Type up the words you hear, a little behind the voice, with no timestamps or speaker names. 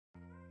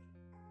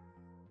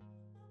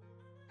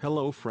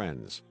Hello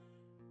friends.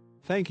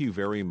 Thank you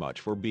very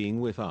much for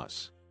being with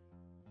us.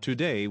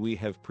 Today we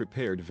have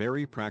prepared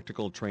very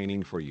practical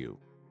training for you.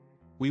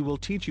 We will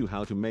teach you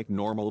how to make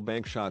normal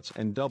bank shots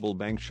and double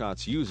bank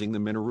shots using the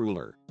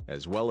miniRuler,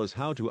 as well as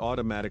how to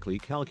automatically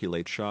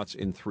calculate shots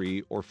in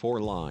 3 or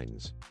 4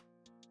 lines.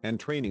 And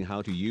training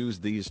how to use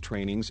these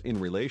trainings in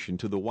relation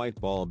to the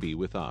white ball. Be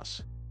with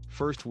us.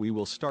 First we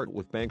will start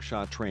with bank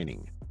shot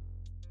training.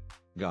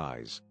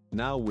 Guys,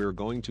 now we're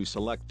going to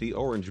select the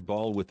orange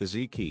ball with the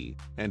Z key,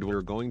 and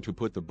we're going to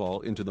put the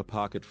ball into the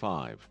pocket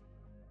 5.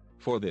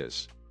 For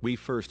this, we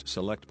first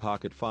select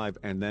pocket 5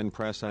 and then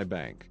press I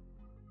bank.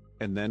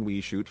 And then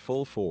we shoot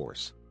full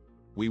force.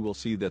 We will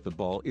see that the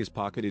ball is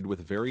pocketed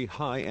with very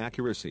high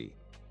accuracy.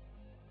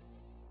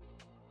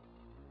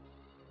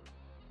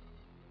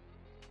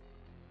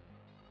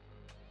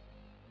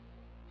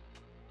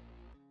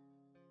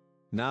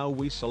 Now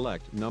we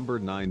select number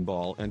 9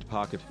 ball and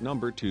pocket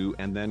number 2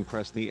 and then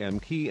press the M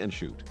key and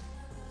shoot.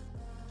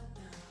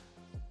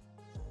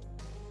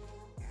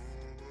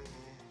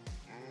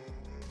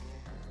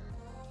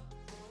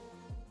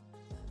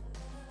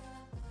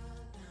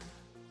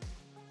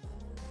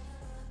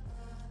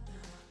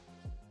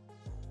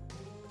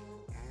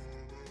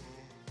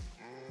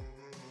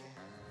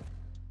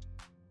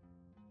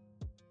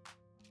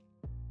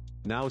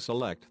 Now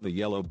select the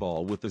yellow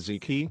ball with the Z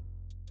key,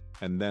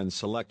 and then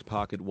select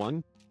pocket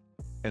 1,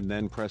 and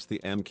then press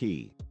the M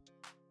key.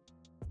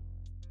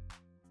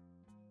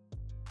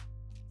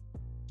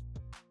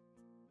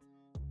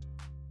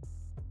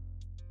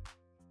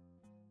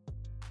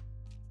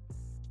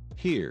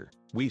 Here,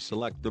 we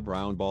select the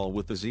brown ball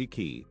with the Z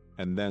key,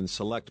 and then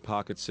select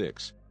pocket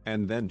 6,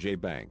 and then J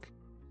bank.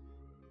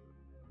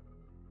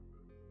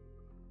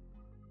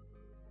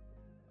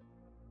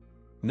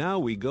 Now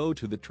we go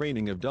to the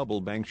training of double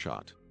bank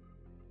shot.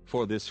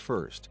 For this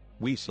first,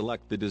 we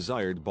select the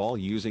desired ball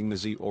using the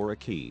Z or A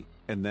key,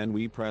 and then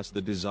we press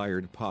the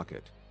desired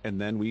pocket, and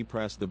then we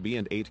press the B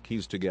and 8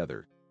 keys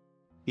together.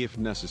 If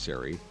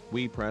necessary,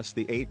 we press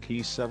the 8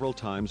 keys several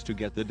times to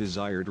get the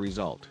desired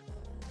result.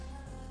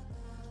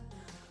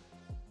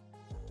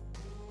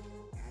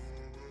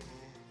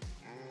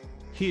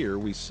 Here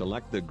we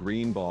select the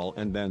green ball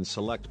and then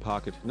select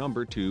pocket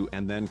number 2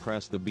 and then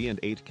press the B and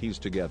 8 keys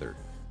together.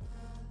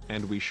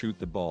 And we shoot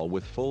the ball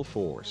with full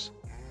force.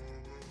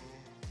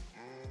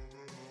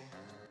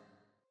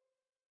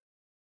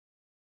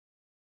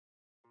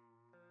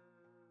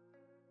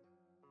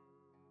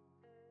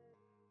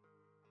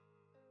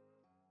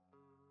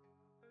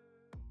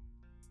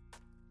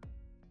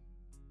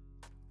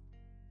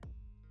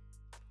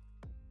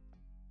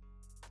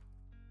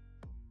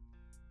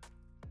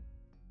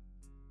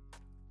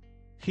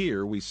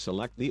 Here we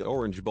select the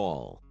orange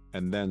ball,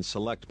 and then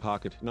select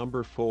pocket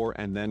number 4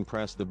 and then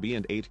press the B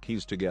and 8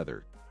 keys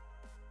together.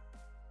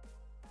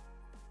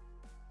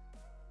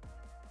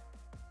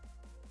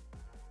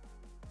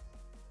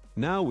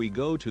 Now we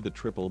go to the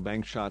triple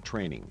bank shot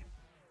training.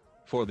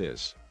 For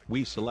this,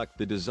 we select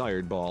the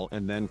desired ball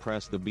and then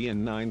press the B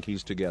and 9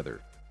 keys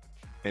together.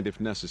 And if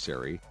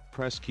necessary,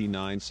 press key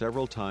 9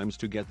 several times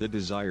to get the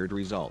desired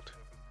result.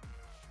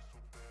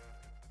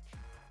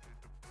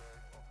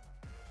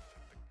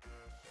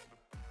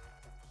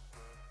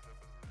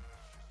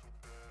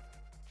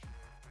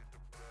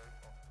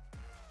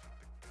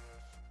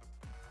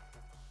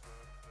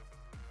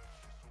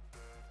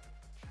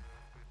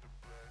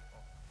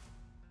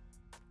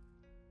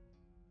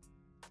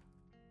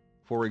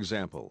 For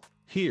example,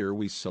 here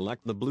we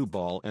select the blue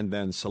ball and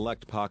then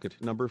select pocket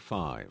number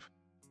 5.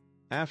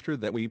 After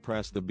that we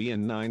press the B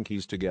and 9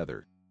 keys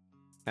together.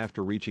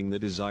 After reaching the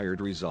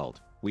desired result,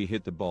 we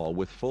hit the ball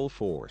with full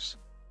force.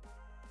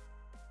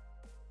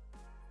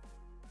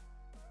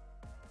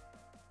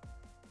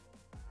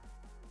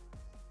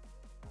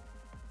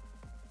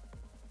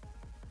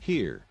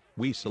 Here,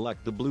 we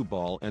select the blue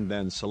ball and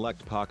then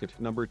select pocket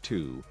number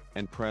 2,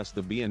 and press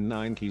the B and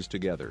 9 keys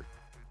together.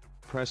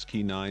 Press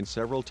key 9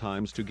 several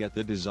times to get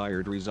the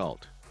desired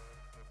result.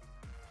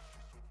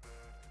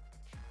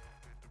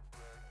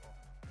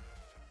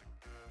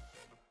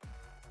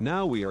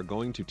 Now we are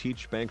going to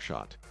teach bank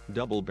shot,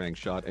 double bank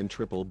shot and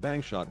triple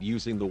bank shot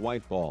using the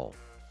white ball.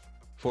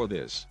 For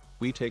this,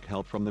 we take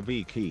help from the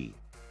V key.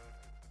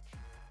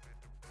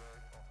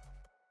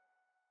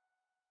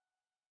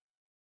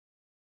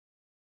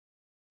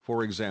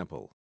 For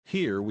example,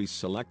 here we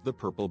select the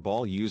purple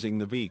ball using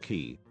the V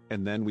key,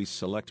 and then we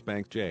select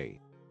bank J.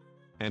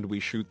 And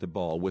we shoot the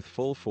ball with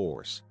full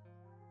force.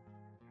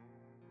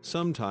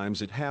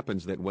 Sometimes it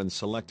happens that when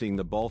selecting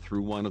the ball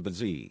through one of the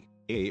Z,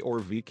 A or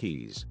V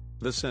keys,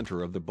 the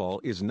center of the ball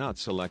is not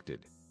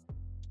selected.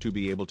 To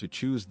be able to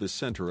choose the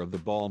center of the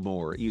ball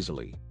more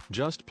easily,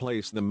 just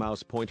place the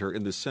mouse pointer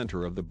in the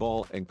center of the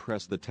ball and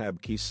press the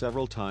tab key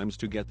several times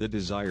to get the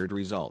desired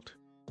result.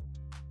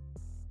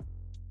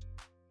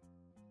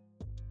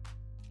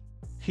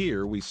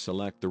 Here we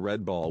select the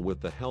red ball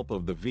with the help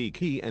of the V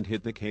key and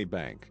hit the K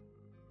bank.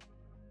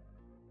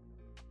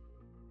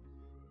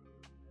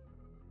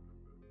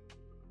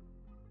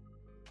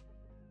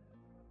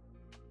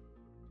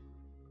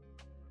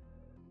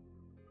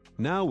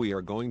 Now we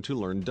are going to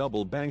learn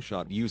double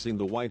bankshot using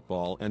the white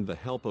ball and the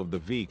help of the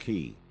V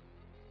key.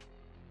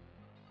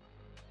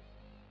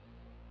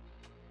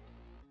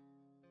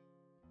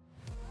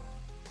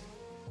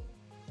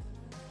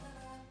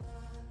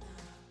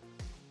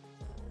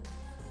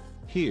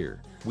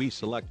 Here, we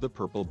select the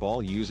purple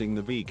ball using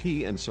the V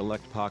key and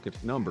select pocket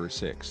number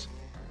 6.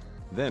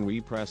 Then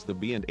we press the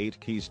B and 8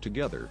 keys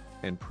together,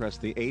 and press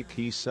the 8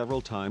 key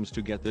several times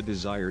to get the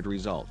desired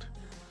result.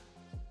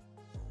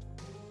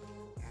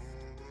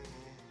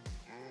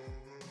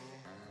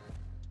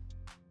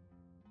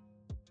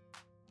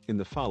 In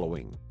the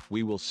following,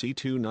 we will see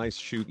two nice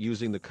shoot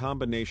using the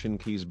combination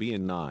keys B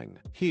and 9.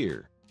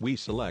 Here, we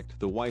select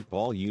the white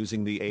ball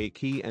using the A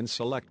key and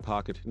select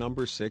pocket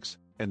number 6,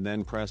 and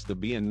then press the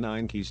B and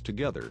 9 keys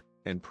together,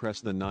 and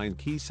press the 9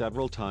 key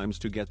several times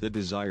to get the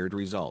desired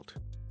result.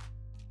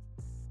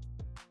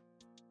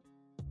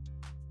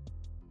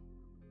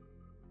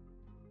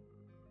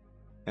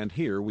 And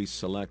here we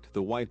select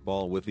the white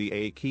ball with the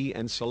A key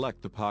and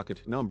select the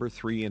pocket number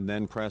 3 and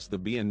then press the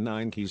B and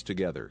 9 keys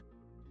together.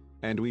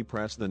 And we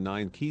press the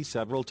 9 key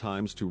several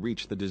times to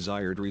reach the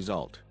desired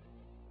result.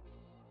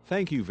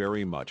 Thank you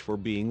very much for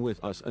being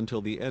with us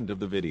until the end of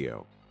the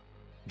video.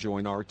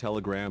 Join our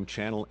Telegram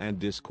channel and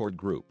Discord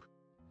group.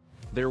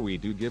 There we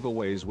do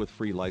giveaways with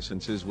free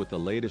licenses with the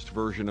latest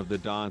version of the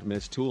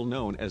dontmiss tool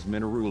known as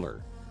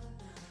miniRuler.